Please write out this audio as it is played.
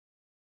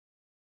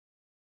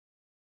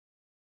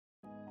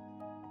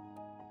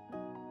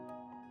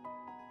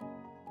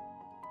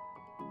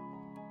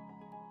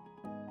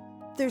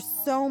There's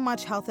so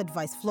much health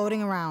advice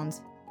floating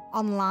around,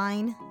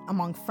 online,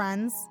 among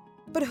friends,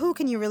 but who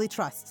can you really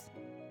trust?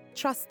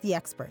 Trust the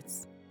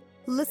experts.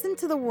 Listen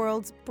to the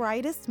world's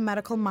brightest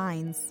medical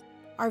minds,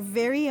 our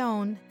very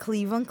own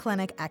Cleveland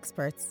Clinic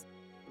experts.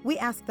 We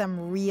ask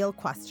them real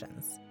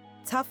questions,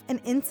 tough and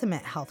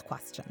intimate health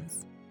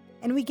questions,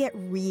 and we get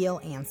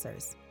real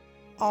answers,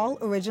 all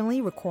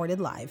originally recorded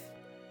live.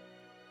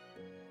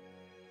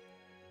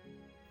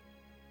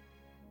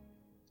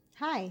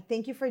 Hi,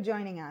 thank you for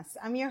joining us.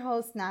 I'm your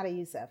host, Nada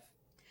Youssef.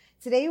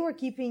 Today we're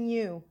keeping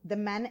you, the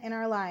men in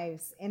our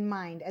lives, in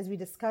mind as we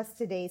discuss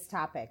today's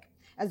topic,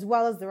 as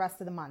well as the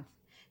rest of the month.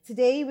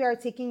 Today we are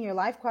taking your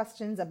live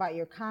questions about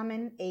your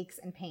common aches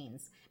and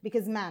pains.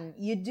 Because men,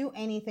 you'd do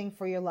anything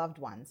for your loved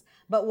ones.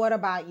 But what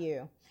about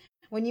you?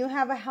 When you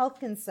have a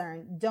health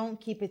concern, don't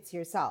keep it to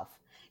yourself.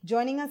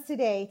 Joining us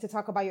today to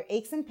talk about your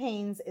aches and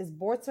pains is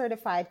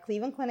board-certified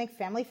Cleveland Clinic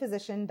family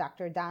physician,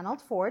 Dr.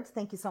 Donald Ford.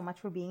 Thank you so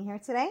much for being here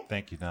today.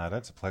 Thank you, Nada.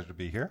 It's a pleasure to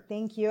be here.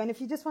 Thank you. And if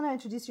you just want to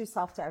introduce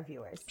yourself to our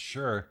viewers.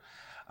 Sure.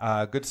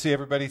 Good to see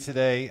everybody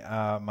today.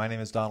 My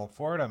name is Donald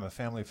Ford. I'm a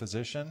family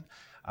physician.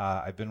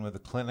 I've been with the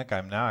clinic.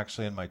 I'm now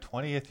actually in my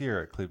 20th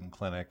year at Cleveland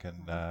Clinic,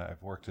 and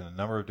I've worked in a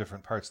number of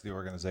different parts of the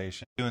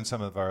organization, doing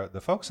some of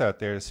the folks out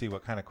there to see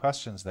what kind of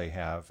questions they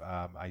have.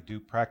 I do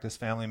practice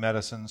family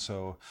medicine,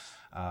 so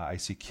I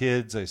see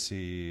kids, I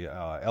see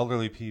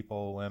elderly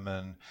people,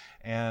 women,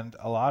 and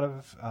a lot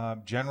of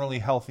generally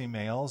healthy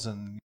males.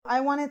 And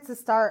I wanted to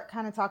start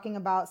kind of talking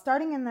about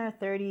starting in their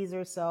 30s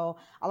or so.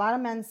 A lot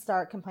of men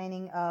start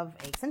complaining of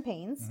aches and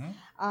pains.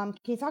 Can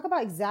you talk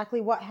about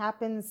exactly what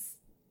happens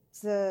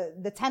to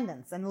the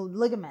tendons and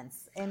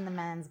ligaments in the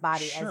man's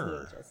body as he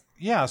ages?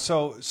 Yeah,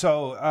 so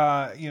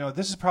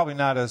this is probably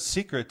not a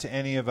secret to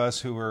any of us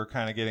who are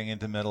kind of getting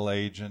into middle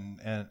age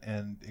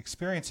and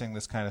experiencing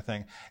this kind of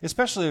thing,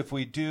 especially if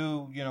we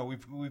do,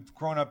 we've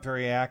grown up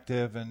very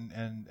active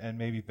and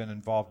maybe been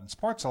involved in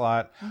sports a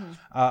lot.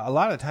 A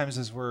lot of times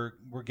as we're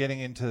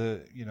getting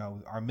into,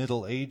 our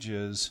middle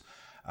ages,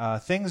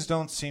 things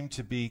don't seem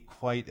to be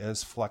quite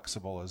as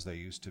flexible as they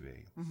used to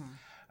be.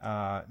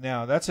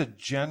 Now, that's a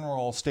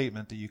general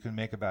statement that you can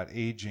make about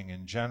aging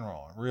in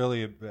general.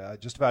 Really,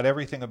 just about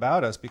everything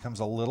about us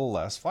becomes a little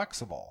less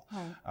flexible.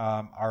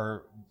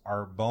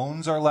 Our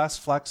bones are less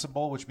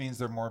flexible, which means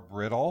they're more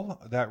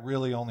brittle. That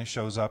really only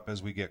shows up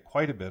as we get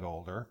quite a bit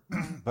older.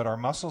 But our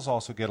muscles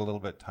also get a little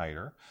bit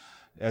tighter.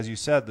 As you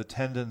said, the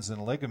tendons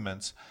and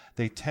ligaments,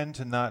 they tend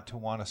to not to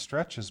want to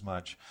stretch as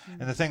much.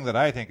 And the thing that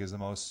I think is the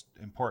most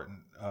important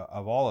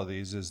of all of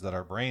these is that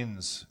our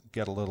brains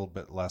get a little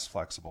bit less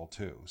flexible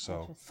too.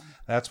 So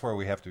that's where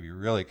we have to be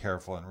really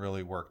careful and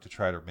really work to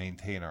try to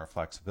maintain our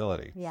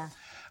flexibility. Yeah.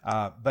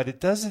 But it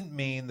doesn't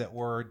mean that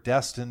we're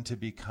destined to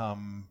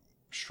become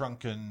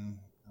shrunken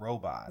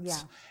robots. Yeah.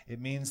 It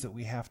means that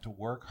we have to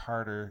work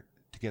harder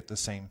to get the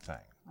same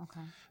thing.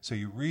 Okay. So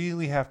you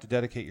really have to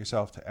dedicate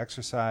yourself to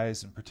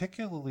exercise and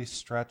particularly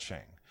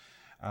stretching.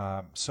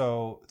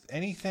 So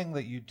anything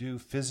that you do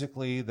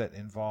physically that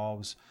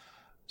involves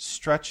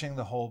stretching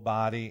the whole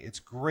body, it's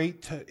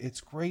great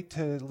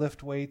to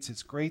lift weights,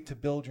 it's great to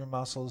build your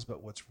muscles,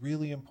 but what's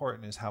really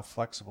important is how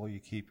flexible you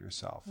keep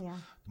yourself. Yeah.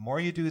 The more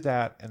you do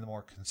that and the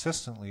more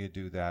consistently you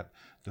do that,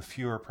 the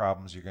fewer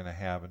problems you're going to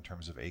have in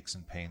terms of aches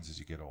and pains as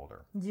you get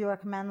older. Do you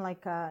recommend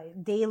like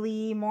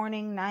daily,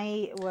 morning,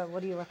 night?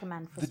 What do you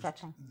recommend for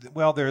stretching?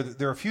 Well, there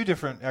are a few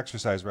different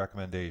exercise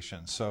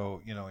recommendations.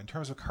 So, in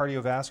terms of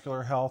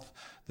cardiovascular health,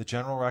 the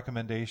general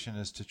recommendation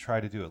is to try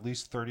to do at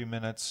least 30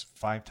 minutes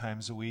 5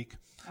 times a week.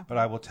 Okay. But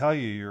I will tell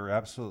you, you're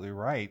absolutely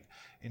right.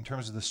 In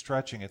terms of the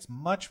stretching, it's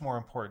much more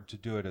important to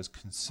do it as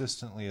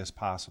consistently as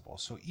possible.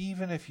 So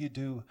even if you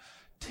do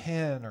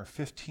 10 or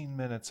 15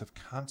 minutes of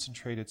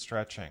concentrated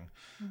stretching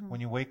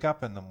when you wake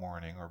up in the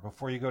morning or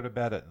before you go to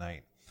bed at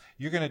night,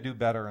 you're going to do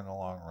better in the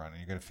long run and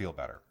you're going to feel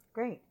better.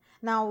 Great.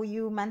 Now,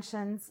 you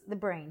mentioned the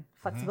brain,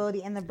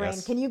 flexibility in the brain.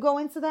 Yes. Can you go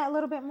into that a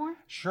little bit more?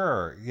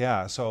 Sure.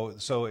 Yeah. So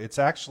it's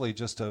actually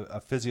just a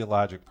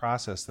physiologic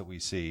process that we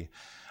see.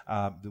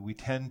 That we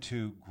tend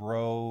to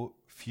grow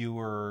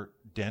fewer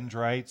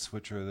dendrites,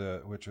 which are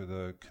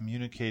the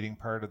communicating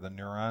part of the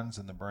neurons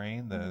in the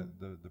brain,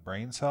 the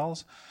brain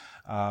cells,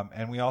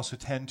 and we also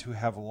tend to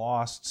have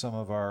lost some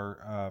of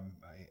our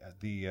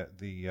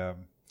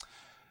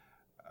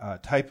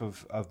type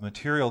of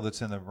material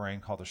that's in the brain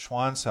called the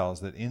Schwann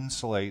cells that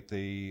insulate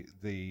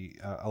the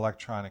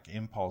electronic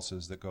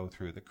impulses that go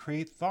through, that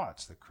create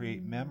thoughts, that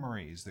create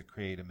memories, that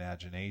create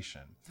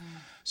imagination.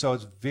 So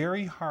it's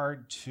very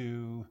hard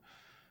to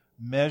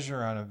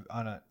measure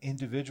on an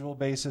individual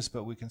basis,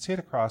 but we can see it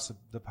across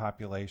the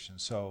population.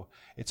 So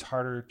it's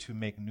harder to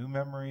make new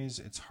memories.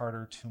 It's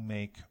harder to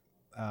make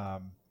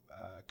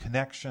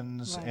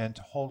connections and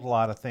to hold a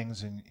lot of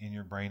things in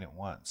your brain at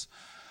once.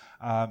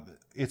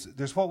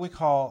 There's what we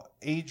call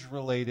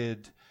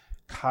age-related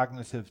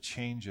cognitive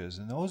changes,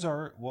 and those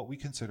are what we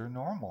consider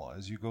normal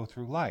as you go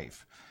through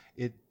life.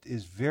 It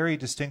is very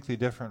distinctly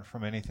different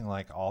from anything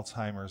like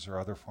Alzheimer's or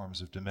other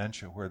forms of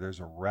dementia where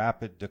there's a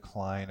rapid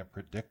decline, a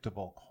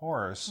predictable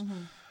course.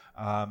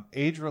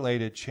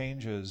 age-related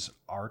changes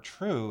are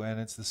true, and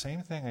it's the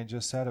same thing I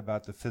just said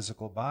about the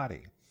physical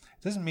body.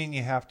 It doesn't mean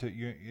you have to.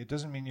 It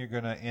doesn't mean you're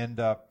going to end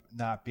up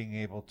not being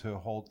able to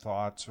hold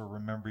thoughts or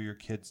remember your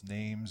kids'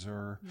 names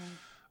or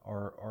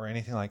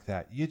anything like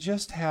that. You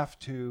just have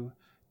to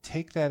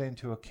take that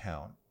into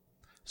account.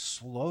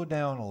 Slow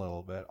down a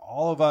little bit.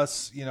 All of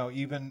us,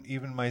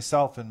 even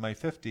myself in my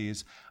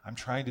 50s, I'm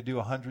trying to do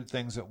 100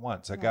 things at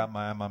once. I'm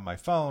on my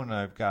phone.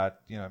 I've got,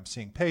 I'm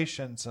seeing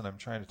patients, and I'm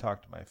trying to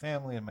talk to my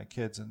family and my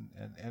kids and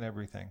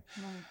everything.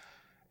 Right.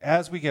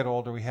 As we get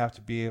older, we have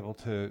to be able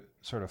to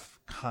sort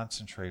of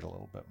concentrate a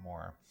little bit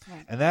more.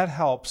 Right. And that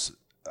helps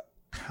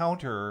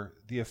counter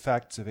the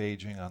effects of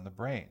aging on the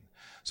brain.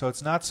 So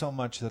it's not so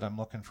much that I'm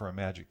looking for a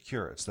magic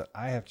cure. It's that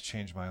I have to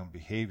change my own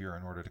behavior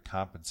in order to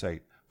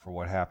compensate for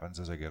what happens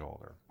as I get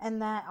older.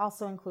 And that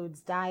also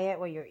includes diet,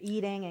 what you're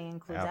eating. It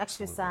includes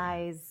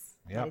exercise,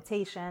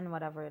 meditation,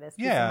 whatever it is.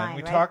 Yeah,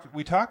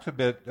 we talked a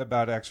bit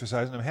about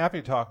exercise, and I'm happy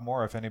to talk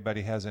more if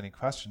anybody has any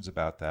questions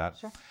about that.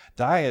 Sure.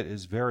 Diet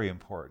is very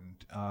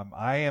important.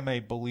 I am a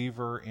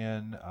believer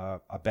in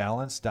a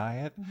balanced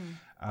diet.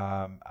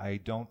 Mm-hmm. I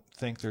don't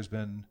think there's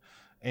been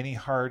any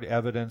hard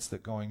evidence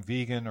that going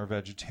vegan or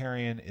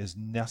vegetarian is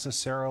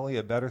necessarily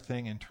a better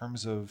thing in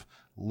terms of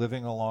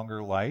living a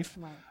longer life.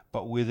 Right.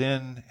 But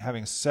within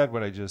having said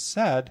what I just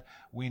said,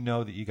 we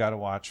know that you got to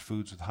watch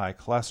foods with high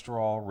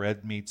cholesterol,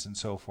 red meats, and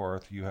so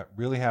forth. You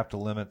really have to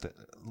limit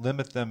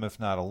them, if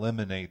not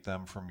eliminate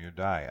them from your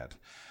diet.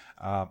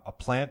 A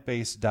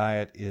plant-based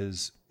diet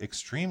is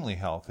extremely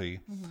healthy,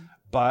 mm-hmm.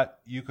 but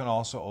you can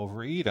also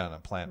overeat on a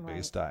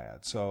plant-based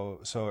diet.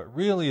 So it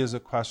really is a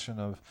question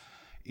of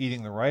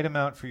eating the right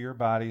amount for your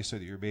body so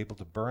that you're able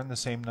to burn the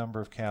same number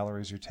of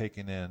calories you're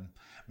taking in.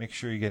 Make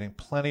sure you're getting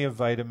plenty of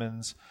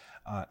vitamins.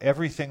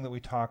 Everything that we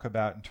talk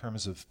about in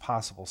terms of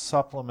possible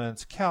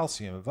supplements,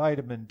 calcium,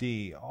 vitamin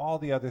D, all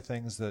the other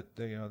things that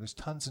there's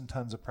tons and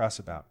tons of press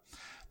about.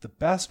 The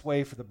best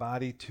way for the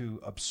body to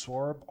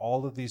absorb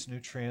all of these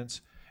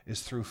nutrients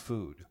is through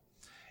food.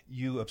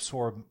 You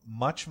absorb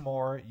much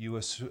more, you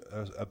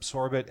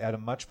absorb it at a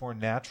much more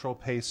natural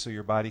pace so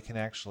your body can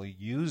actually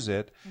use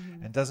it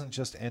mm-hmm. and doesn't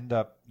just end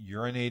up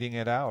urinating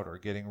it out or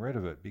getting rid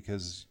of it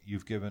because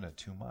you've given it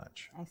too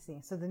much. I see.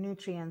 So the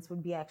nutrients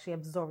would be actually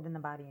absorbed in the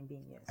body and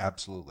being used.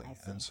 Absolutely.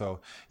 And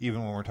so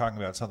even when we're talking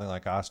about something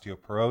like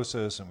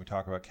osteoporosis and we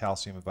talk about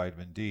calcium and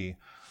vitamin D,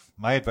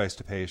 my advice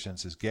to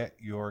patients is get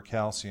your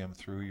calcium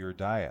through your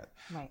diet.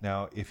 Right.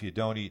 Now, if you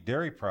don't eat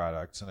dairy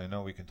products, and I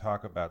know we can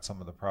talk about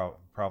some of the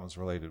problems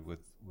related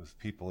with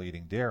people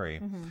eating dairy,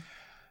 mm-hmm.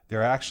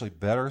 there are actually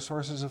better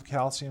sources of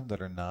calcium that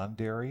are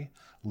non-dairy.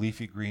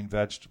 Leafy green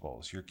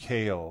vegetables, your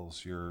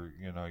kales,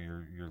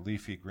 your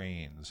leafy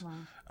greens,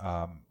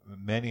 wow.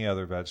 Many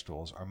other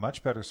vegetables are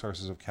much better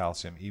sources of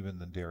calcium even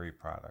than dairy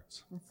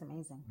products. That's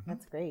amazing. Mm-hmm.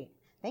 That's great.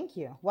 Thank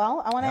you.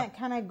 Well, I want to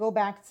kind of go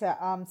back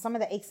to some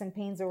of the aches and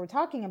pains that we're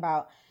talking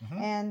about.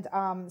 Mm-hmm.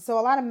 And so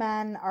a lot of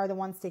men are the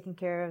ones taking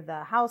care of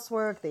the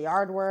housework, the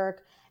yard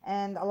work,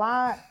 and a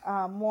lot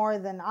more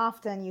than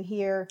often you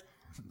hear,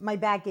 my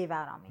back gave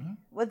out on me. Mm-hmm.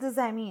 What does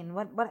that mean?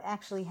 What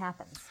actually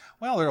happens?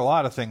 Well, there are a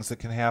lot of things that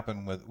can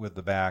happen with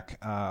the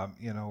back.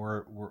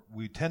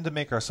 We tend to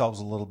make ourselves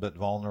a little bit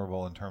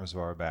vulnerable in terms of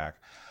our back.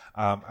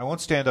 I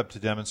won't stand up to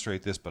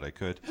demonstrate this, but I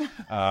could.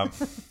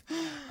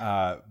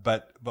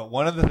 But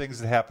one of the things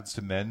that happens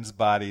to men's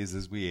bodies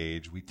as we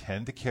age, we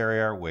tend to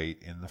carry our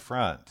weight in the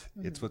front.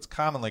 Mm-hmm. It's what's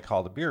commonly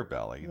called a beer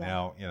belly.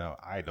 Yeah. Now,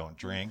 I don't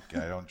drink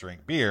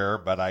beer,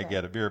 but I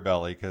get a beer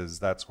belly because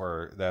that's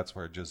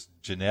where just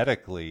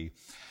genetically,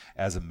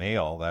 as a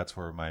male, that's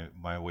where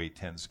my weight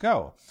tends to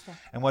go. Okay.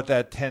 And what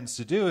that tends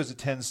to do is it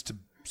tends to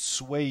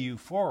sway you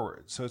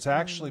forward. So it's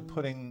actually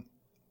putting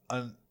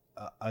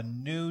a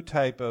new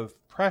type of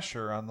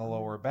pressure on the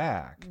lower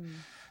back. Mm.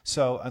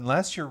 So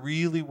unless you're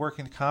really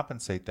working to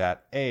compensate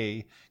that,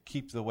 A,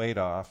 keep the weight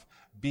off,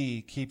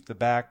 B, keep the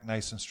back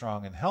nice and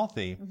strong and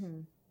healthy,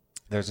 mm-hmm.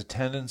 there's a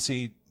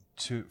tendency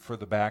for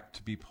the back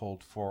to be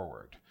pulled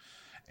forward.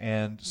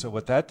 And so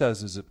what that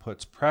does is it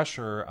puts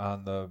pressure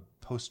on the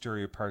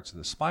posterior parts of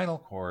the spinal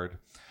cord.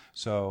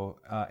 So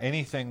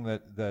anything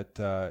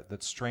that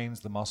strains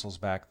the muscles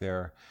back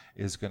there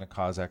is going to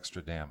cause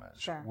extra damage.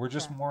 Sure, we're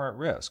just more at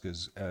risk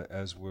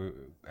as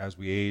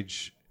we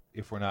age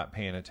if we're not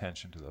paying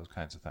attention to those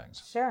kinds of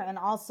things. Sure, and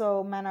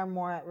also men are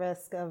more at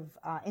risk of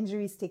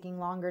injuries taking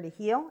longer to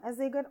heal as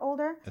they get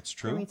older. That's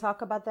true. Can we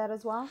talk about that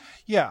as well?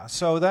 Yeah.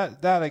 So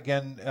that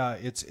again,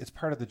 it's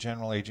part of the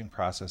general aging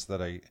process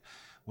that I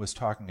was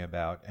talking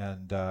about,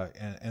 and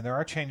there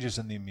are changes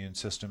in the immune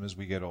system as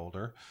we get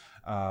older.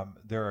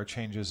 There are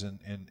changes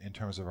in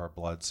terms of our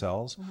blood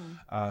cells.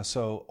 Mm-hmm.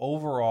 So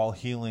overall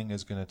healing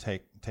is going to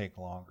take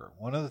longer.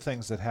 One of the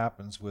things that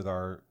happens with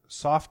our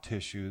soft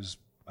tissues,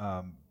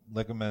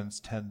 ligaments,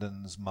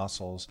 tendons,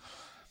 muscles,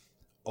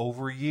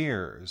 over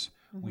years,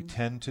 mm-hmm. we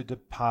tend to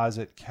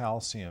deposit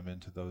calcium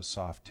into those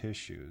soft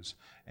tissues,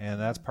 and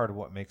that's part of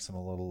what makes them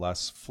a little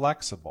less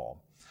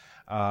flexible.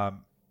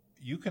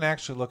 you can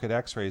actually look at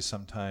X-rays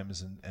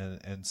sometimes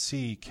and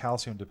see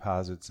calcium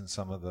deposits in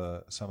some of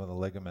the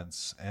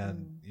ligaments,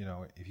 and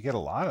if you get a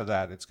lot of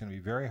that, it's going to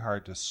be very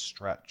hard to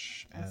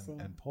stretch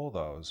and pull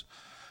those.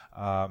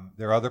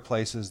 There are other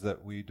places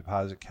that we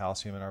deposit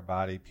calcium in our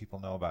body. People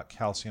know about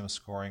calcium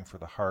scoring for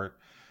the heart.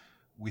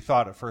 We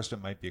thought at first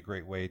it might be a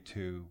great way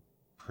to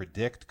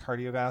predict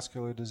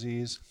cardiovascular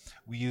disease.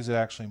 We use it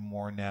actually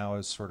more now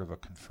as sort of a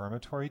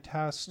confirmatory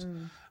test,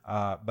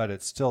 but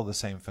it's still the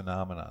same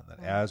phenomenon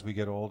that as we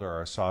get older,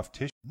 our soft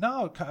tissue,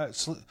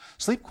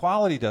 sleep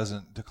quality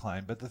doesn't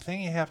decline, but the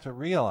thing you have to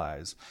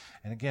realize,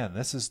 and again,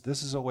 this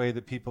is a way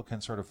that people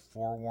can sort of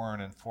forewarn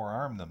and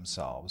forearm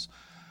themselves,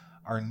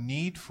 our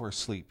need for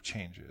sleep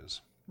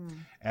changes.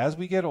 As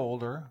we get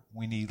older,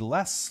 we need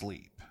less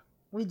sleep.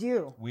 We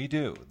do.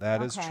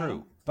 That is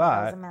true.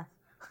 But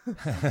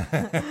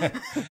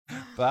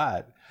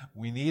but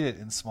we need it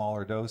in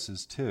smaller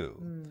doses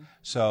too.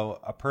 So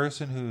a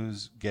person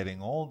who's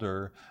getting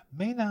older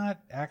may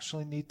not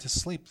actually need to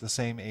sleep the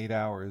same 8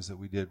 hours that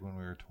we did when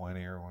we were 20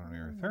 or when we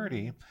were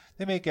 30.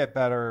 They may get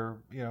better,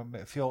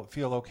 feel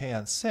okay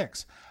on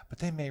 6, but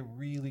they may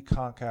really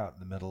conk out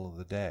in the middle of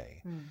the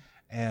day.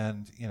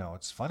 And,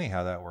 it's funny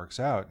how that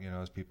works out.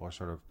 As people are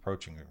sort of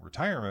approaching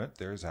retirement,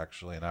 there's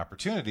actually an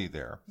opportunity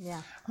there.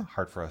 Yeah.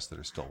 Hard for us that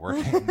are still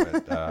working,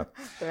 but the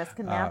rest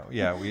can nap.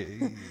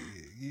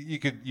 You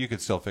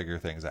could still figure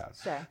things out.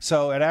 Sure.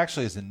 So it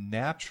actually is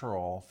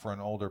natural for an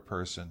older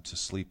person to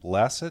sleep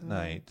less at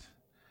night,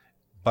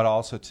 but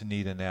also to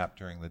need a nap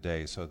during the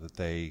day so that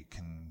they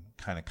can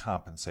kind of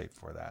compensate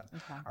for that.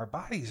 Okay. Our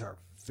bodies are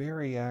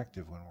very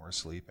active when we're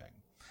sleeping.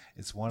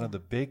 It's one of the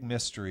big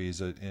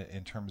mysteries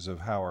in terms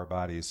of how our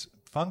bodies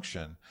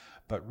function,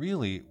 but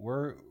really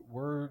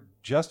we're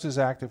just as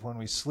active when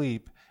we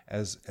sleep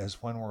as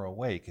when we're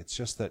awake. It's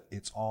just that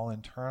it's all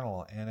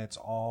internal and it's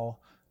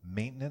all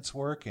maintenance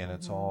work and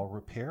it's all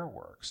repair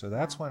work. So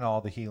that's when all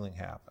the healing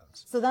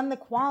happens. So then the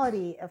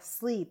quality of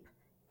sleep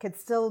could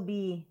still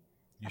be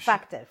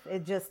effective.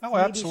 It just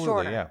may be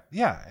shorter.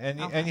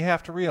 And you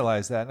have to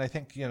realize that. And I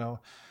think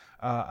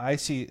I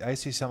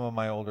see some of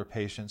my older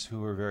patients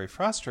who are very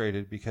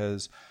frustrated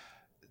because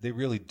they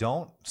really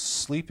don't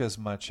sleep as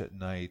much at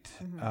night,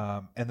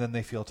 and then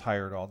they feel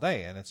tired all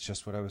day. And it's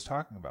just what I was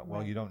talking about.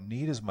 Well, you don't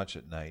need as much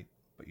at night,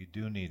 but you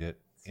do need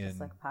it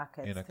in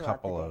a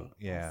couple of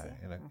in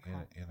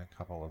a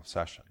couple of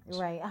sessions.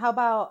 Right. How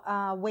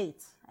about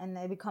weight? And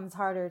it becomes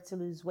harder to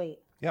lose weight.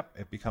 Yep,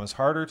 it becomes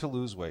harder to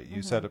lose weight.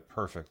 You said it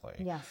perfectly.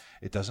 Yes.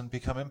 It doesn't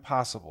become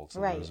impossible to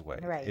lose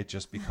weight. Right. It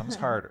just becomes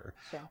harder.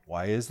 Sure.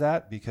 Why is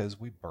that? Because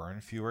we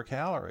burn fewer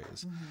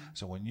calories.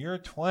 So when you're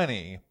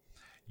 20,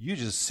 you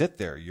just sit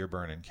there, you're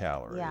burning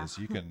calories. Yeah.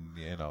 You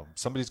can,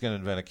 somebody's going to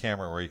invent a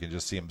camera where you can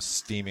just see them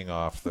steaming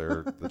off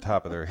the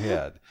top of their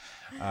head.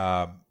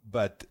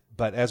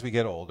 But as we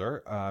get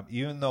older,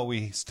 even though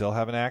we still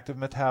have an active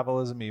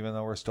metabolism, even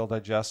though we're still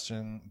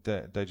digesting,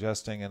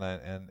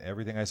 and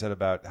everything I said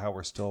about how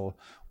we're still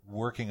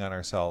working on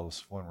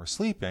ourselves when we're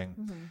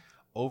sleeping,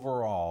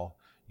 overall,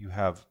 you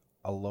have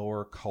a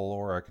lower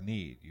caloric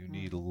need. You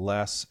need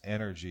less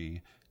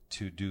energy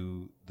to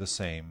do the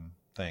same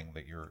thing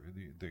that you're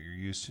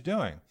used to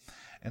doing,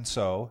 and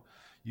so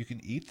you can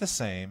eat the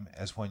same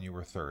as when you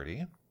were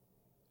 30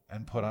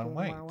 and put on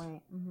weight. More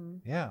weight.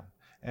 Yeah.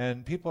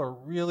 And people are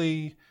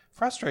really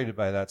frustrated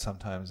by that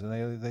sometimes.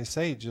 And they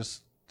say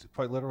just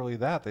quite literally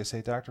that. They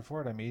say, Dr.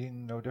 Ford, I'm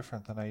eating no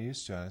different than I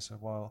used to. And I said,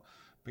 well,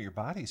 but your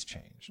body's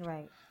changed.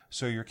 Right.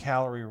 So your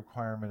calorie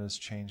requirement has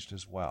changed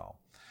as well.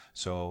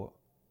 So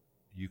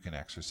you can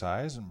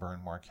exercise and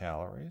burn more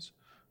calories.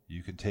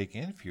 You can take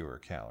in fewer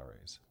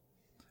calories.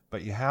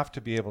 But you have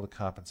to be able to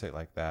compensate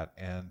like that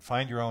and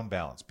find your own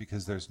balance,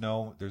 because there's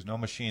no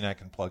machine I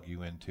can plug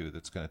you into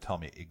that's going to tell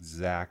me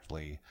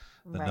exactly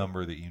the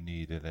number that you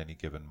need at any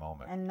given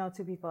moment. And no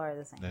two people are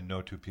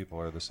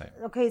the same.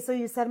 Okay, so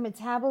you said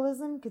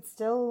metabolism could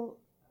still,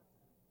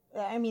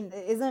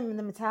 isn't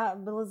the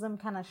metabolism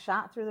kind of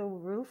shot through the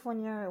roof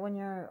when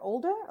you're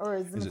older, or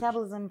is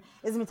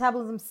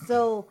metabolism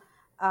still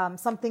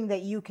something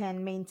that you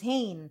can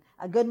maintain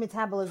a good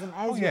metabolism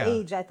as you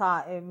age? I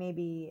thought it may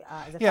be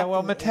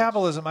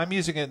metabolism, I'm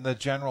using it in the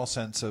general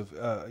sense of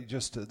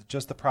just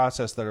the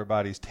process that our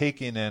bodies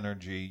take in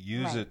energy,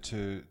 use it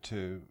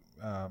to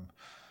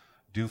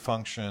do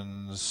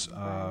functions,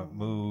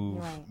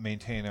 move,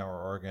 maintain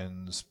our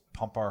organs,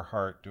 pump our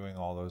heart, doing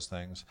all those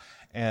things,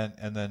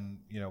 and then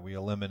we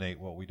eliminate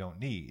what we don't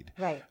need.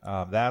 Right.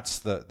 That's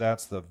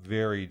the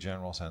very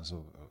general sense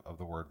of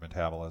the word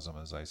metabolism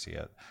as I see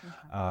it.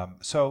 Okay.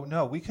 So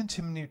no, we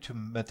continue to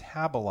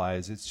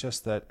metabolize. It's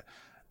just that,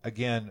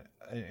 again,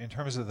 in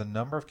terms of the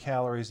number of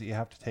calories that you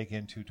have to take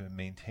into to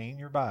maintain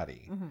your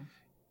body,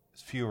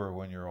 it's fewer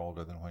when you're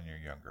older than when you're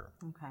younger.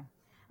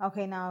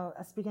 Okay, now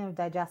speaking of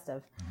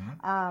digestive,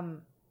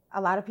 a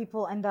lot of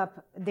people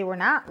they were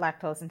not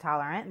lactose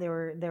intolerant. They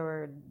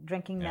were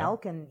drinking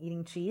milk and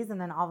eating cheese,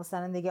 and then all of a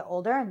sudden they get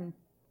older and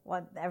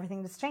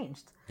everything just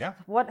changed. Yeah.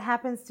 What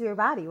happens to your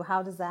body?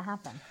 How does that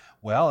happen?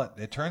 Well,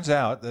 it turns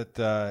out that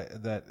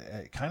that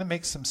it kind of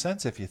makes some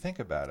sense if you think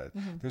about it.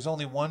 There's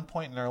only one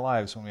point in our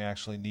lives when we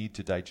actually need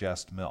to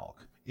digest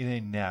milk in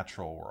a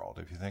natural world.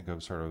 If you think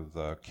of sort of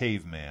the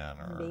caveman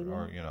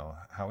or you know,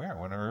 how we are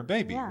when we're a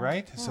baby,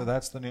 right? Yeah. So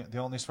that's the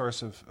only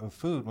source of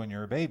food when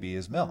you're a baby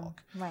is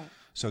milk. Right.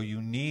 So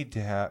you need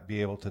to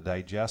be able to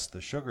digest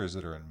the sugars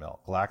that are in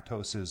milk.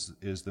 Lactose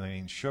is the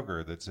main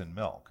sugar that's in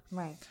milk.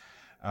 Right.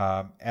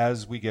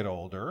 As we get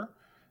older,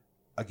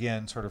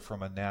 again, sort of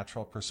from a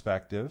natural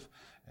perspective,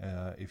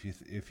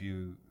 if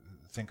you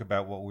think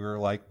about what we were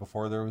like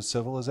before there was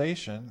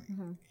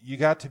civilization, you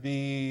got to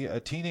be a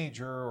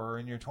teenager or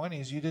in your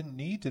 20s, you didn't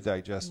need to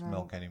digest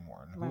milk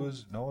anymore. And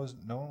no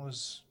one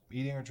was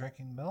eating or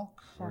drinking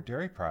milk or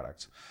dairy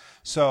products.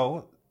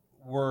 So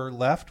we're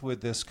left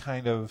with this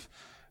kind of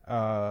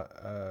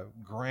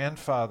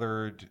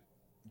grandfathered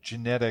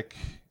genetic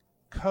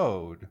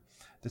code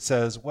that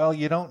says, well,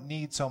 you don't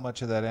need so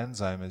much of that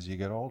enzyme as you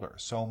get older.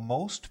 So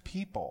most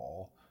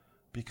people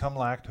become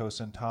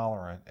lactose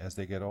intolerant as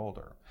they get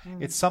older.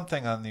 It's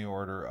something on the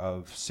order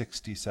of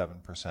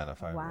 67%,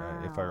 if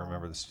I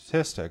remember the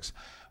statistics,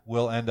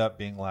 will end up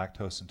being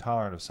lactose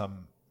intolerant of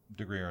some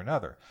degree or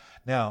another.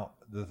 Now,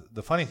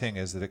 the funny thing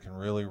is that it can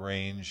really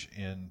range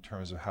in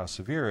terms of how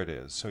severe it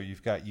is. So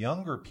you've got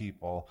younger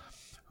people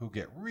who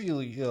get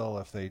really ill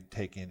if they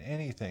take in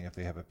anything, if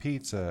they have a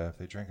pizza, if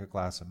they drink a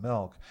glass of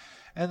milk.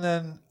 And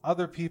then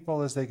other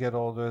people, as they get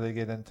older, they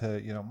get into,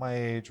 you know, my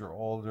age or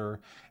older,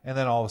 and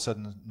then all of a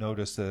sudden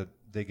notice that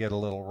they get a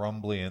little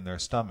rumbly in their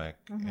stomach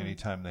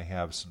anytime they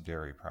have some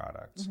dairy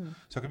products.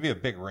 So it can be a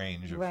big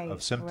range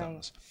of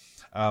symptoms.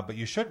 But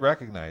you should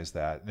recognize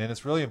that. And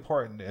it's really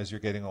important as you're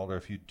getting older,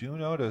 if you do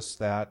notice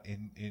that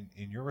in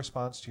your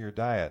response to your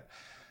diet,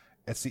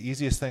 it's the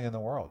easiest thing in the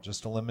world.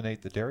 Just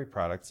eliminate the dairy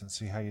products and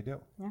see how you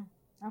do. Yeah.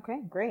 Okay,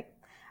 great.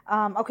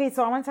 Okay,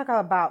 so I want to talk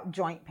about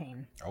joint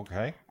pain.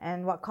 Okay.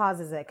 And what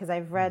causes it, because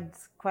I've read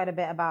quite a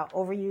bit about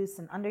overuse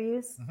and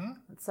underuse.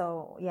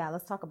 So, yeah,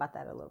 let's talk about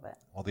that a little bit.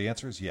 Well, the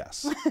answer is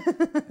yes.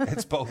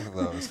 It's both of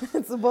those.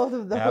 It's both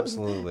of those.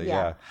 Absolutely,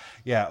 yeah.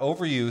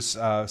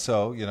 Overuse,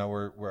 so, you know,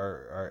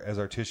 we're as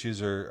our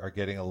tissues are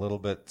getting a little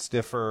bit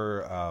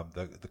stiffer,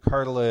 the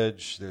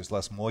cartilage, there's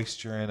less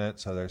moisture in it,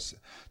 so there's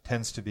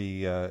tends to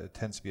be a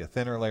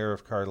thinner layer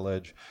of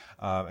cartilage,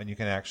 and you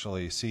can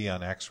actually see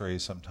on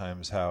x-rays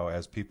sometimes how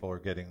as people are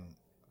getting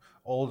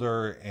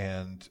older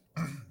and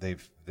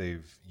they've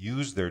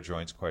used their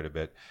joints quite a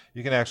bit,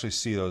 you can actually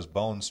see those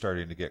bones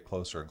starting to get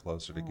closer and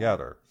closer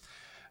together.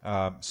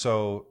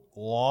 So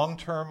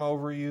long-term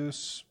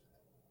overuse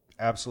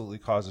absolutely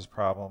causes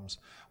problems.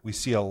 We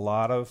see a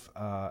lot of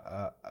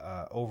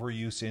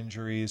overuse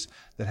injuries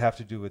that have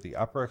to do with the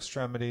upper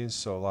extremities,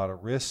 so a lot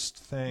of wrist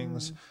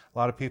things. A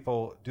lot of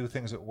people do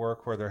things at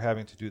work where they're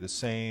having to do the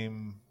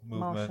same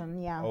movement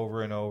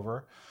over and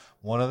over.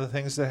 One of the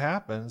things that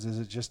happens is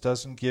it just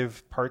doesn't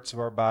give parts of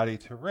our body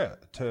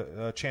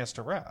a chance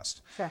to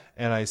rest. Sure.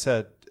 And I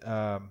said,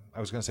 I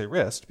was going to say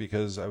wrist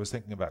because I was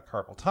thinking about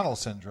carpal tunnel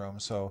syndrome.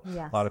 So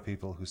a lot of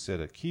people who sit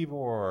at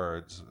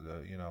keyboards,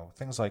 you know,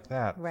 things like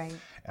that,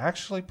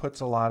 actually puts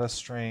a lot of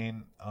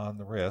strain on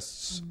the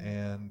wrists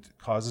and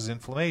causes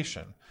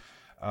inflammation.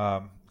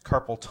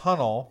 Carpal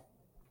tunnel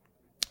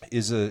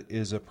is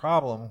a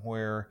problem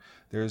where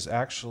there's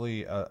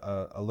actually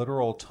a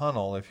literal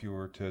tunnel. If you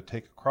were to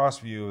take a cross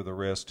view of the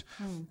wrist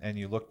and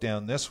you look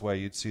down this way,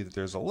 you'd see that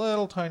there's a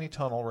little tiny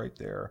tunnel right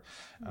there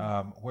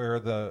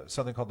where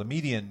something called the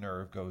median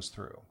nerve goes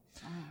through.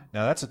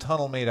 Now that's a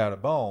tunnel made out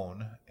of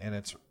bone, and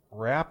it's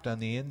wrapped on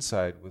the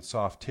inside with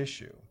soft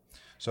tissue.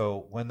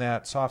 So when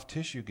that soft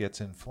tissue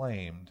gets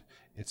inflamed,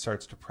 it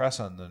starts to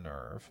press on the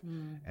nerve,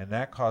 and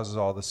that causes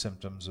all the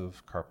symptoms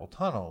of carpal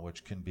tunnel,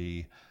 which can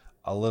be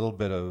a little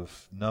bit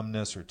of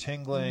numbness or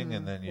tingling,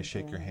 and then you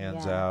shake your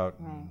hands out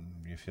and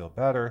you feel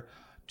better,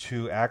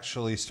 to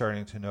actually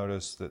starting to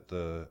notice that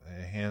the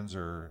hands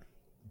are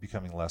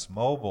becoming less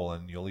mobile,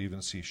 and you'll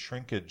even see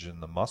shrinkage in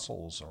the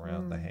muscles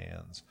around the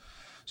hands.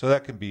 So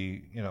that can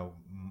be, you know,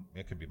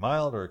 it can be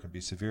mild or it can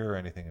be severe or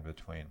anything in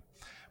between.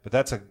 But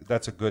that's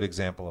a good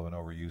example of an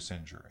overuse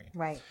injury.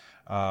 Right.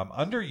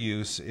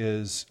 Underuse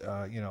is,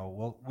 you know,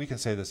 well, we can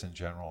say this in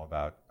general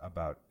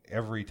about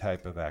every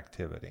type of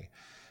activity.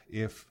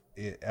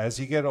 As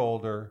you get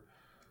older,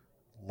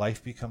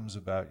 life becomes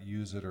about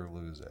use it or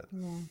lose it.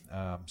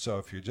 So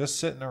if you're just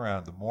sitting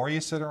around, the more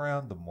you sit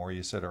around, the more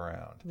you sit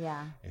around.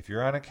 If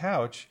you're on a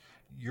couch,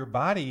 your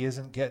body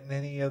isn't getting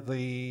any of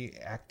the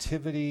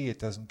activity. It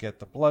doesn't get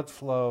the blood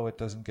flow. It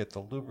doesn't get the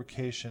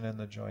lubrication in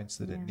the joints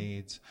that it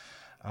needs.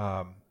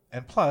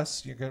 And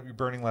plus, you're going to be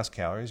burning less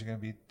calories. You're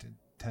going to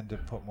tend to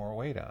put more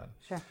weight on.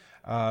 Sure.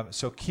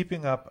 So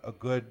keeping up a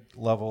good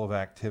level of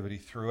activity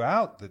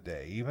throughout the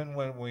day, even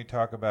when we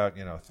talk about,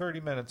 you know,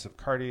 30 minutes of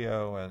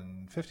cardio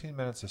and 15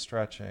 minutes of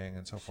stretching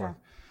and so forth,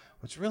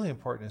 what's really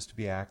important is to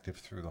be active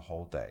through the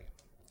whole day,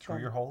 through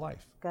your whole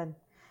life. Good.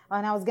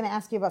 And I was going to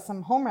ask you about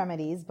some home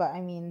remedies, but I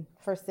mean,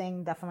 first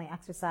thing, definitely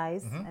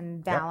exercise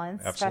and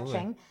balance,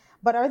 stretching.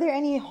 But are there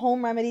any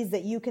home remedies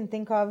that you can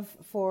think of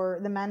for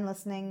the men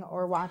listening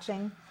or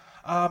watching?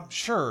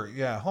 Sure.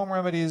 Yeah. Home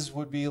remedies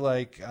would be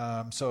like,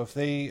 so if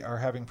they are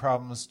having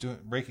problems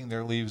raking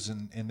their leaves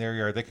in their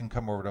yard, they can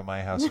come over to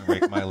my house and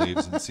rake my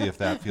leaves and see if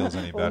that feels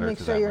any better Make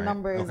to sure them. your Right?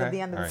 number is at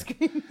the end of the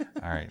screen.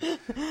 All right.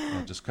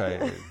 Just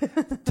kind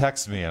of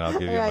text me and I'll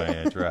give you my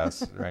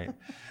address. Right.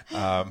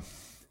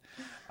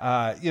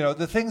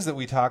 The things that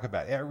we talk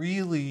about,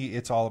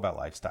 it's all about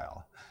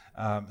lifestyle.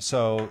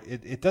 So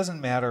it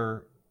doesn't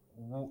matter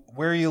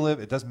where you live.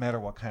 It doesn't matter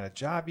what kind of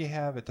job you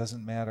have. It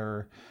doesn't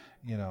matter,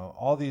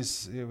 all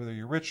these, whether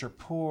you're rich or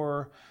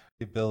poor,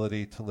 the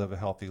ability to live a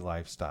healthy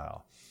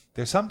lifestyle.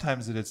 There's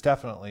sometimes that it's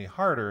definitely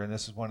harder, and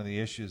this is one of the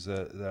issues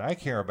that I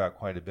care about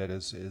quite a bit,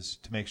 is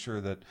to make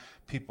sure that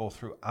people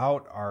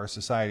throughout our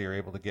society are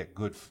able to get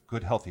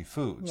good healthy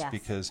foods. Yes,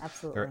 because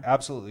absolutely. there are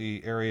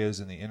absolutely areas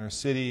in the inner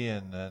city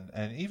and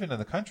even in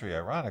the country,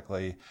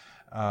 ironically,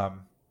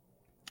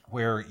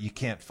 where you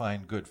can't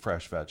find good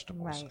fresh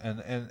vegetables. Right.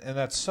 And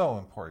that's so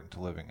important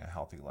to living a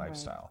healthy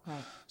lifestyle. Right.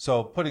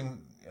 So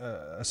putting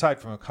aside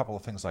from a couple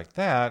of things like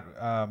that,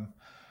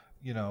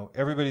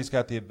 everybody's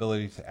got the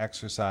ability to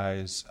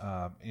exercise.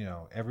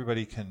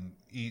 Everybody can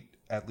eat,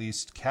 at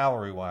least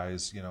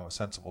calorie-wise, a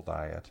sensible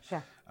diet.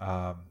 Sure.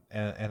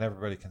 And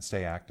everybody can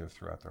stay active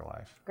throughout their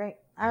life. Great.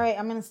 All right,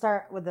 I'm going to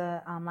start with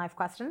the live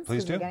questions.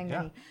 Please do. We're getting Yeah.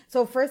 many.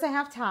 So first I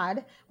have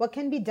Todd. What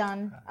can be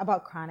done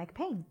about chronic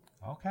pain?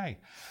 Okay.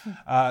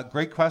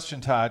 Great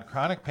question, Todd.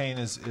 Chronic pain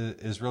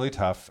is really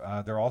tough.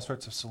 There are all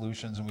sorts of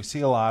solutions, and we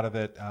see a lot of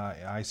it.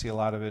 I see a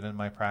lot of it in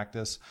my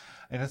practice.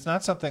 And it's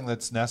not something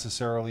that's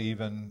necessarily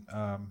even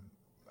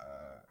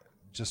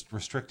just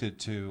restricted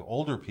to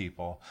older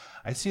people.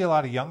 I see a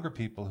lot of younger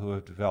people who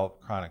have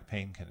developed chronic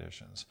pain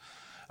conditions.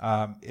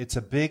 It's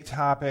a big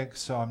topic,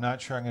 so I'm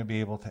not sure I'm going to be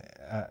able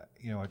to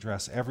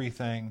address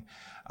everything.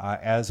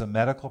 As a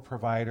medical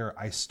provider,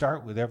 I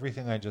start with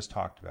everything I just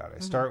talked about. I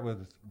start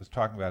with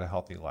talking about a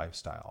healthy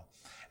lifestyle.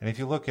 And if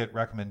you look at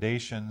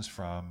recommendations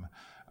from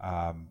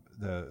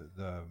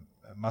the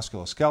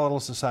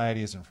musculoskeletal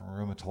societies and from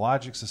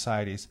rheumatologic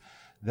societies,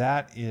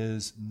 that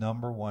is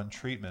number one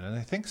treatment. And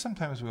I think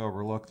sometimes we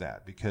overlook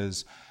that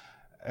because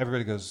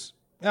everybody goes,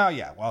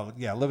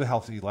 live a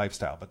healthy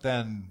lifestyle, but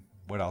then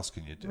what else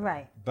can you do?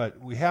 Right. But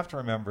we have to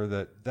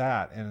remember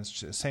that, and it's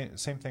just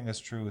same thing is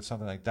true with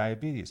something like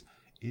diabetes.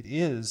 It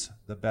is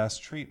the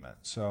best treatment.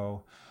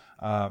 So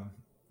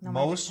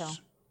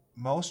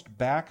most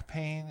back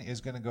pain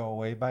is going to go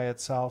away by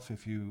itself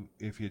if you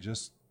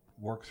just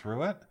work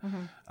through it.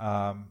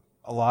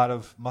 A lot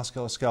of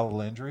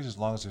musculoskeletal injuries, as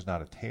long as there's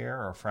not a tear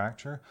or a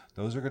fracture,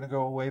 those are going to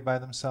go away by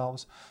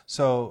themselves.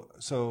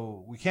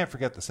 So we can't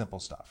forget the simple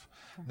stuff.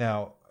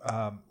 Now,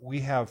 we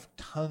have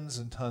tons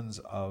and tons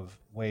of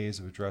ways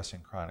of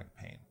addressing chronic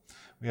pain.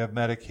 We have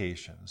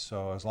medications.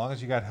 So as long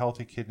as you got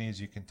healthy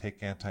kidneys, you can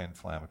take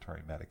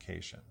anti-inflammatory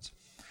medications.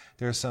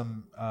 There's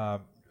some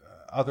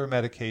other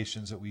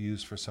medications that we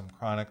use for some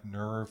chronic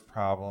nerve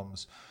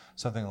problems,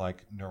 something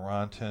like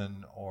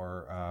Neurontin,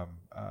 or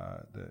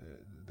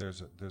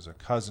there's a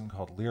cousin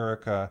called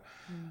Lyrica.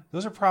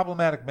 Those are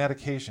problematic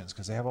medications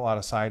because they have a lot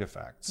of side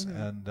effects,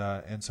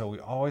 and so we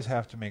always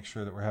have to make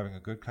sure that we're having a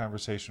good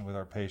conversation with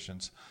our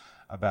patients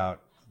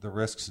about the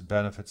risks and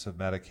benefits of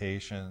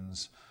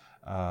medications.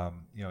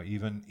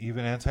 Even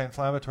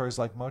anti-inflammatories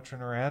like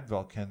Motrin or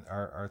Advil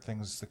are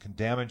things that can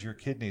damage your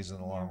kidneys in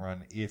the long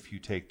run if you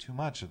take too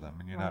much of them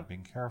and you're not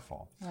being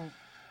careful.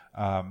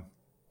 Right.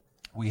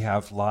 We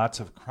have lots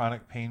of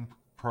chronic pain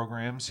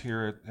programs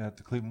here at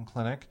the Cleveland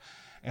Clinic,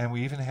 and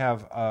we even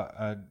have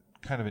a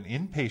kind of an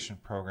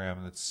inpatient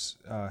program that's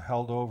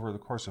held over the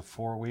course of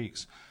 4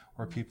 weeks,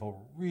 where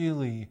people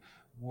really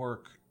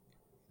work,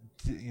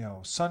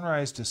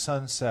 sunrise to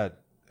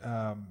sunset,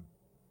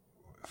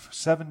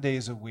 7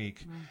 days a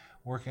week,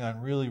 working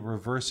on really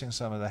reversing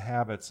some of the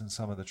habits and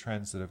some of the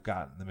trends that have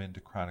gotten them into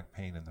chronic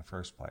pain in the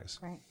first place.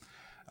 Right.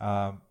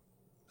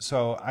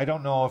 So I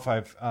don't know if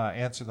I've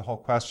answered the whole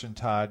question,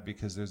 Todd,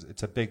 because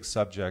it's a big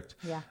subject.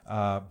 Yeah.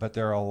 But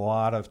there are a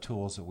lot of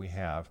tools that we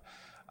have.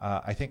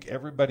 I think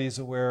everybody's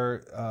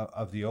aware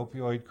of the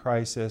opioid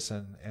crisis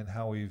and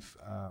how we've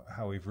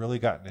really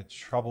gotten into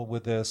trouble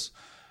with this.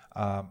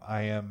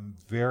 I am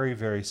very,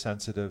 very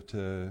sensitive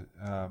to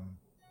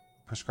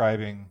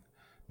prescribing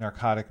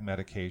narcotic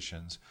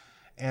medications.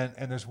 And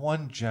there's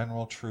one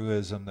general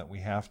truism that we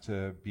have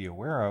to be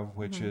aware of,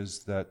 which is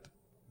that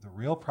the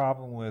real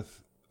problem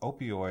with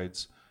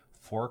opioids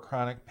for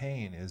chronic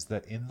pain is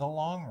that in the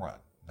long run,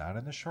 not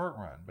in the short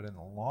run, but in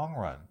the long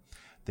run,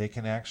 they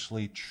can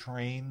actually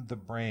train the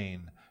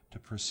brain to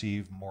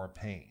perceive more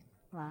pain.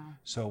 Wow.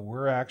 So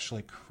we're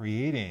actually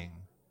creating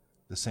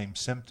the same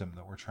symptom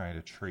that we're trying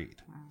to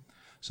treat. Wow.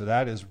 So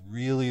that is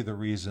really the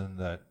reason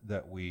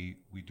that we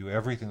do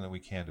everything that we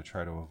can to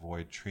try to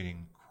avoid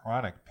treating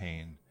chronic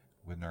pain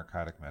with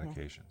narcotic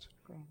medications. Yeah.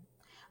 Great.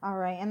 All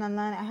right. And then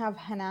I have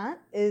Hannah.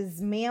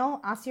 Is male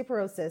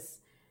osteoporosis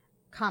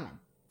common?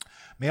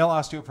 Male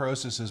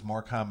osteoporosis is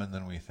more common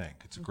than we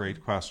think. It's a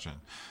great question.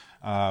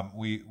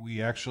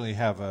 We actually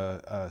have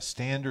a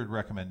standard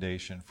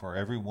recommendation for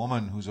every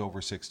woman who's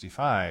over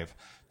 65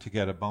 to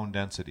get a bone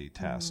density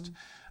test.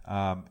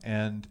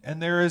 And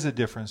there is a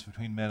difference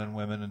between men and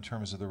women in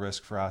terms of the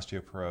risk for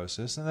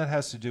osteoporosis, and that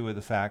has to do with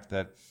the fact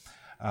that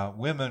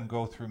women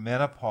go through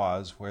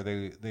menopause where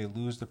they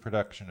lose the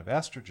production of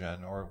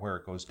estrogen, or where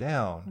it goes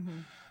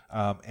down,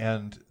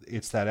 and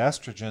it's that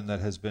estrogen that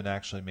has been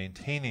actually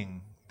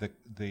maintaining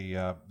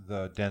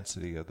the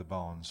density of the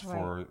bones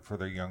for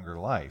their younger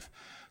life.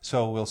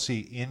 So we'll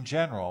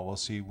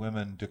see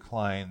women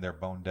decline their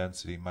bone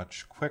density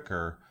much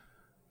quicker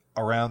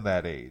around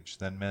that age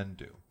than men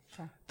do.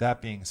 Sure. That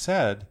being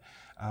said,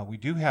 we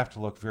do have to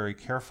look very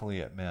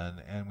carefully at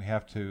men, and we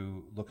have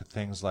to look at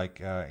things like,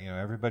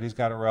 everybody's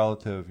got a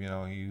relative,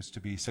 he used to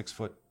be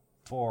 6'4"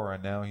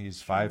 and now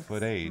he's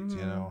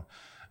 5'8",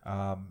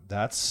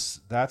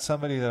 that's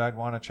somebody that I'd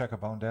want to check a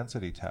bone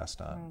density test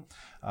on.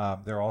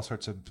 Right. There are all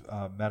sorts of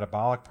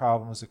metabolic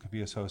problems that could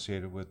be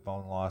associated with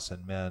bone loss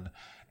in men.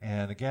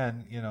 And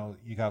again,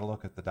 you got to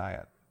look at the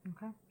diet.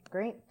 Okay,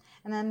 great.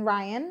 And then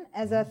Ryan,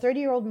 as a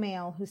 30-year-old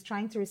male who's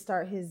trying to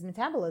restart his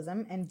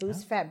metabolism and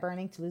boost fat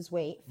burning to lose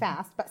weight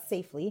fast but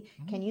safely,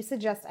 can you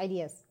suggest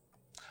ideas?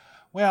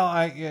 Well,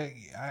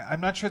 I'm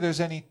not sure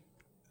there's any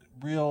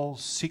real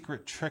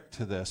secret trick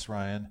to this,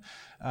 Ryan.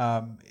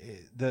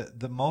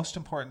 The most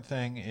important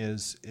thing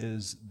is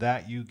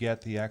that you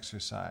get the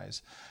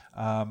exercise.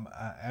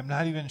 I'm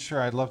not even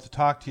sure. I'd love to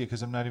talk to you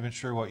because I'm not even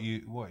sure what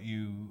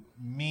you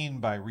mean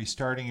by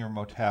restarting your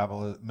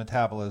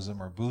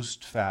metabolism or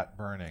boost fat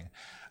burning.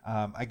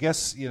 I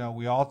guess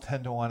we all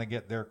tend to want to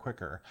get there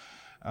quicker.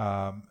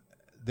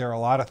 There are a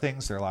lot of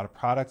things. There are a lot of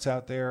products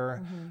out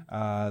there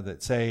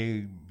that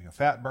say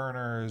fat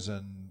burners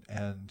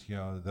and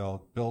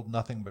they'll build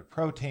nothing but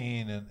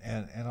protein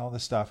and all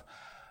this stuff.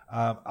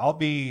 I'll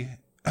be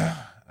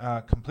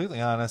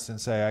completely honest and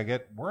say I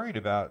get worried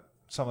about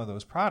some of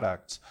those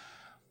products.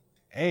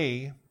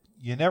 You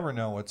never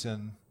know what's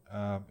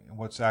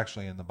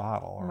actually in the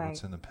bottle or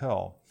what's in the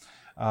pill.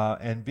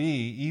 And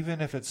B, even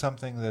if it's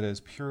something that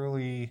is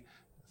purely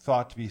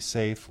thought to be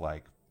safe,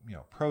 like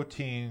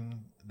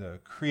protein, the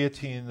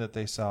creatine that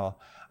they sell,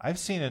 I've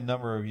seen a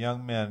number of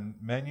young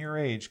men your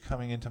age,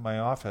 coming into my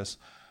office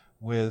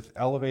with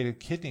elevated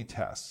kidney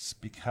tests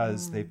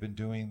because they've been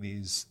doing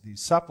these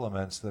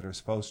supplements that are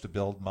supposed to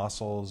build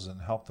muscles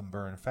and help them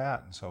burn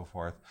fat and so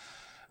forth.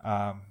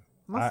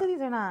 Most of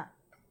these are not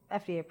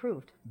FDA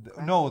approved.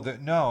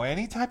 No,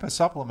 any type of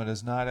supplement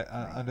is not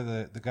under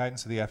the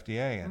guidance of the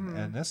FDA,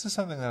 and this is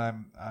something that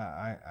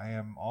I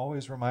am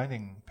always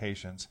reminding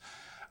patients.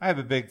 I have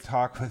a big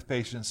talk with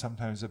patients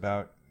sometimes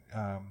about.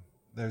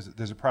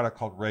 There's a product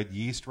called red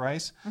yeast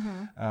rice.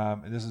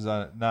 This is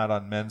not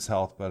on men's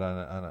health, but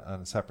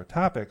on a separate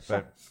topic. Sure.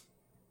 But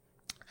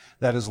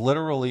that is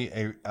literally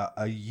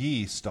a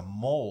yeast, a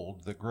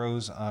mold that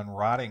grows on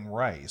rotting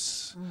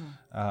rice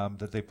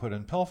that they put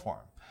in pill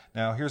form.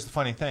 Now, here's the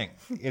funny thing: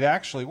 it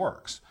actually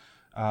works.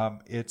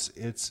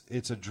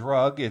 It's a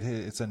drug.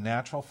 It's a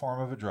natural form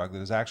of a drug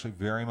that is actually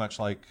very much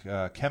like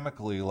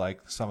chemically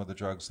like some of the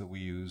drugs that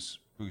we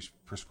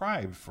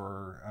prescribe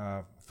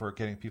for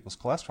getting people's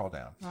cholesterol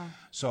down. Wow.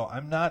 So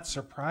I'm not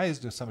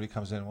surprised if somebody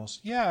comes in and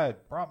goes, "Yeah,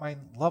 it brought my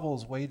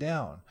levels way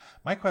down."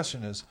 My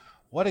question is,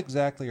 what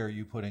exactly are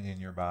you putting in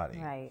your body?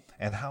 Right.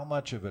 And how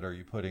much of it are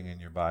you putting in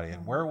your body?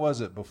 And where was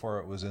it before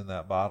it was in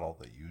that bottle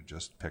that you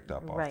just picked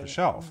up off the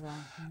shelf?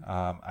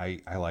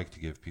 Exactly. I like to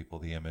give people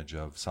the image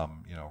of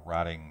some,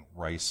 rotting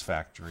rice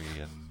factory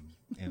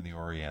in the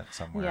Orient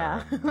somewhere.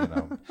 Yeah.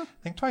 And,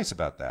 think twice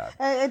about that.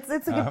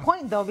 It's a good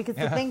point, though, because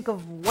to think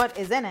of what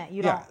is in it,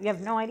 you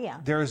have no idea.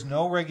 There is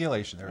no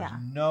regulation. There is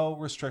no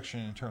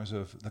restriction in terms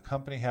of the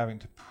company having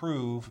to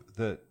prove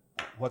that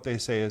what they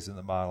say is in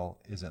the bottle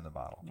is in the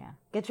bottle. Yeah.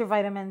 Get your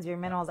vitamins, your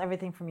minerals,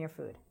 everything from your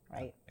food,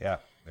 right? Yeah.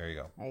 There you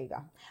go. There you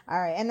go. All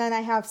right. And then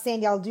I have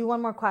Sandy. I'll do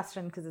one more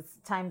question because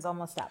time's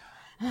almost up.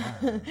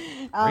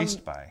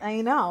 Raced by. I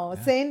know.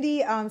 Yeah.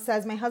 Sandy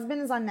says, my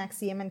husband is on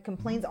Nexium and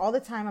complains all the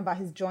time about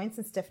his joints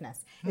and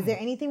stiffness. Is there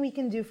anything we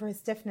can do for his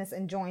stiffness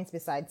and joints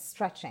besides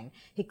stretching?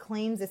 He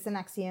claims it's an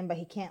Nexium, but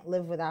he can't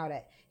live without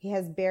it. He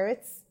has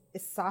Barrett's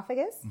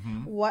esophagus.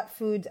 What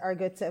foods are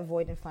good to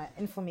avoid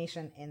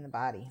inflammation in the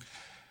body?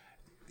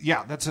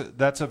 Yeah,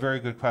 that's a very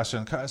good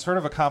question. Sort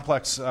of a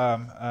complex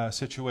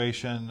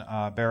situation.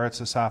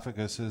 Barrett's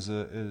esophagus is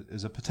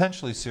a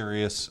potentially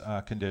serious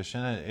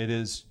condition. It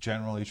is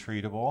generally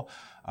treatable,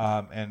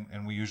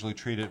 and we usually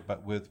treat it,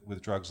 but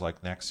with drugs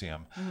like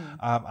Nexium.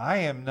 I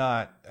am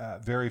not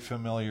very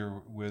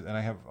familiar with, and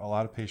I have a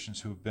lot of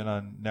patients who have been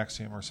on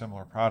Nexium or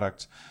similar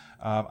products.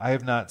 I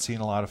have not seen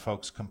a lot of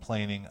folks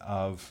complaining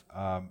of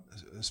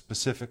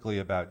specifically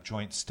about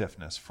joint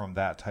stiffness from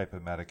that type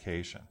of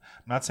medication.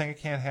 I'm not saying it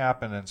can't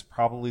happen, and it's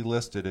probably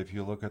listed if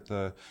you look at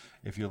the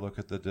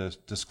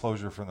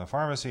disclosure from the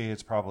pharmacy.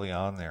 It's probably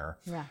on there.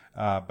 Yeah.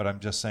 But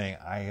I'm just saying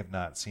I have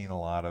not seen a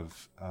lot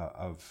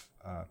of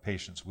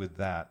patients with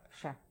that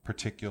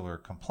particular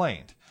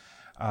complaint.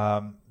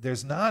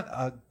 There's not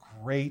a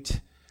great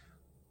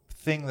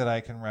thing that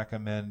I can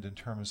recommend in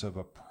terms of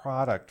a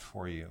product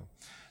for you.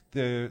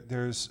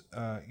 there's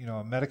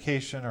a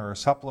medication or a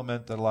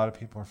supplement that a lot of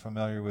people are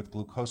familiar with,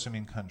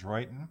 glucosamine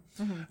chondroitin.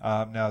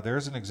 Now,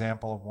 there's an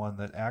example of one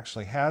that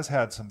actually has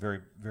had some very,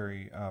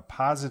 very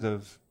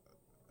positive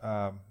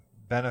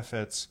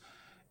benefits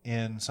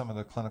in some of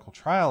the clinical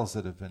trials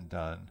that have been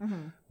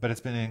done, but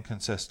it's been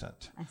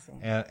inconsistent. I see.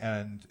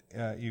 And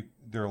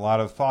there are a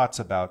lot of thoughts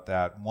about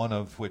that, one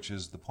of which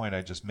is the point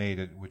I just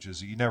made, which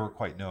is you never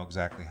quite know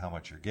exactly how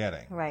much you're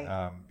getting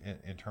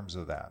in terms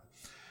of that.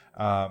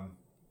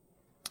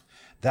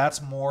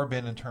 That's more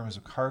been in terms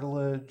of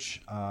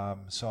cartilage,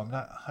 so I'm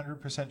not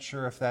 100%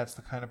 sure if that's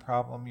the kind of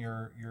problem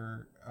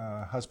your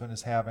husband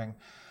is having.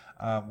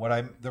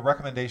 The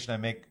recommendation I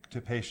make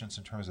to patients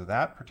in terms of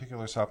that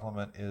particular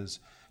supplement is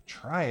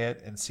try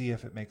it and see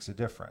if it makes a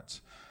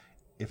difference.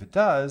 If it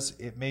does,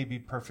 it may be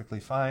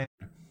perfectly fine.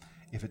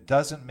 If it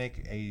doesn't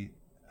make a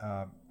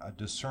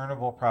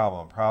discernible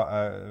problem,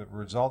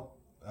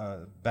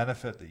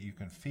 benefit that you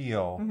can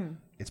feel,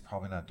 it's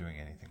probably not doing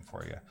anything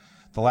for you.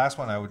 The last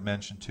one I would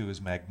mention too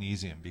is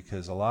magnesium,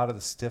 because a lot of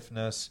the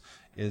stiffness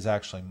is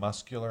actually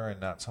muscular and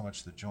not so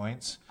much the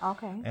joints.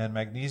 Okay. And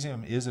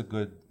magnesium is a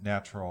good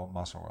natural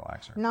muscle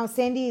relaxer. Now,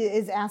 Sandy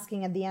is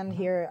asking at the end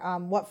here,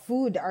 what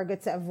food are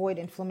good to avoid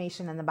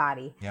inflammation in the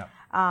body? Yeah.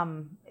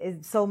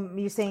 So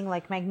you're saying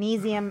like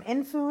magnesium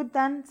in food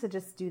then, so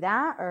just do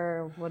that,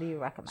 or what do you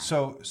recommend?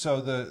 So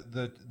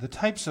the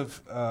types of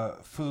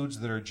foods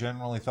that are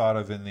generally thought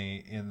of in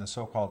the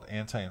so-called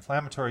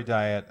anti-inflammatory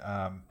diet,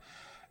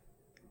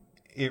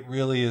 it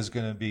really is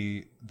going to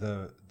be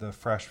the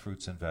fresh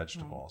fruits and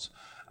vegetables.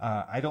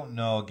 I don't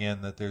know,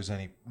 again, that there's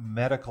any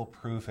medical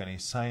proof, any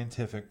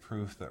scientific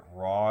proof that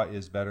raw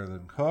is better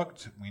than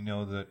cooked. We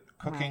know that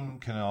cooking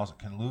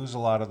can lose a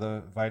lot of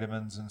the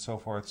vitamins and so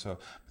forth. But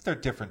there are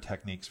different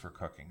techniques for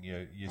cooking.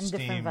 You and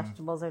steam. Different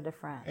vegetables are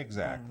different.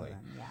 Exactly.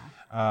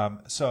 Yeah.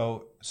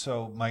 So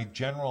my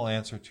general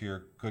answer to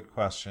your good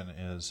question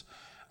is,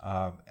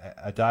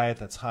 a diet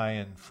that's high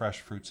in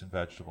fresh fruits and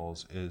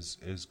vegetables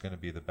is going to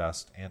be the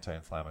best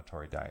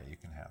anti-inflammatory diet you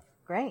can have.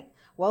 Great.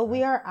 Well,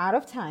 we are out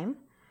of time.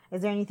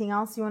 Is there anything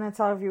else you want to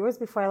tell our viewers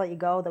before I let you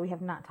go that we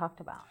have not talked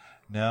about?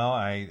 No,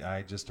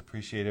 I just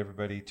appreciate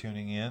everybody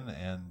tuning in,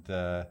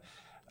 and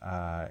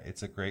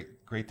it's a great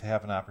to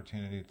have an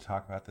opportunity to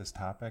talk about this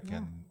topic,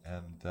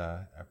 and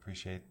I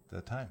appreciate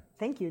the time.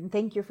 Thank you, and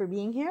thank you for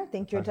being here.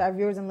 Thank you to our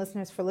viewers and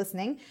listeners for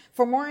listening.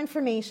 For more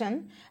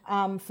information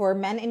for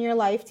men in your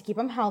life to keep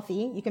them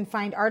healthy, you can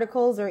find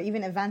articles or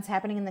even events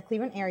happening in the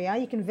Cleveland area.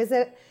 You can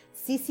visit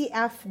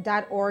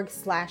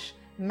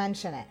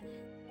ccf.org/mentionit.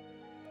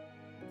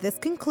 This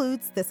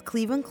concludes this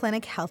Cleveland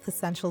Clinic Health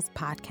Essentials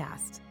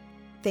podcast.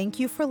 Thank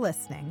you for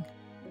listening.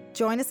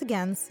 Join us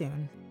again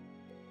soon.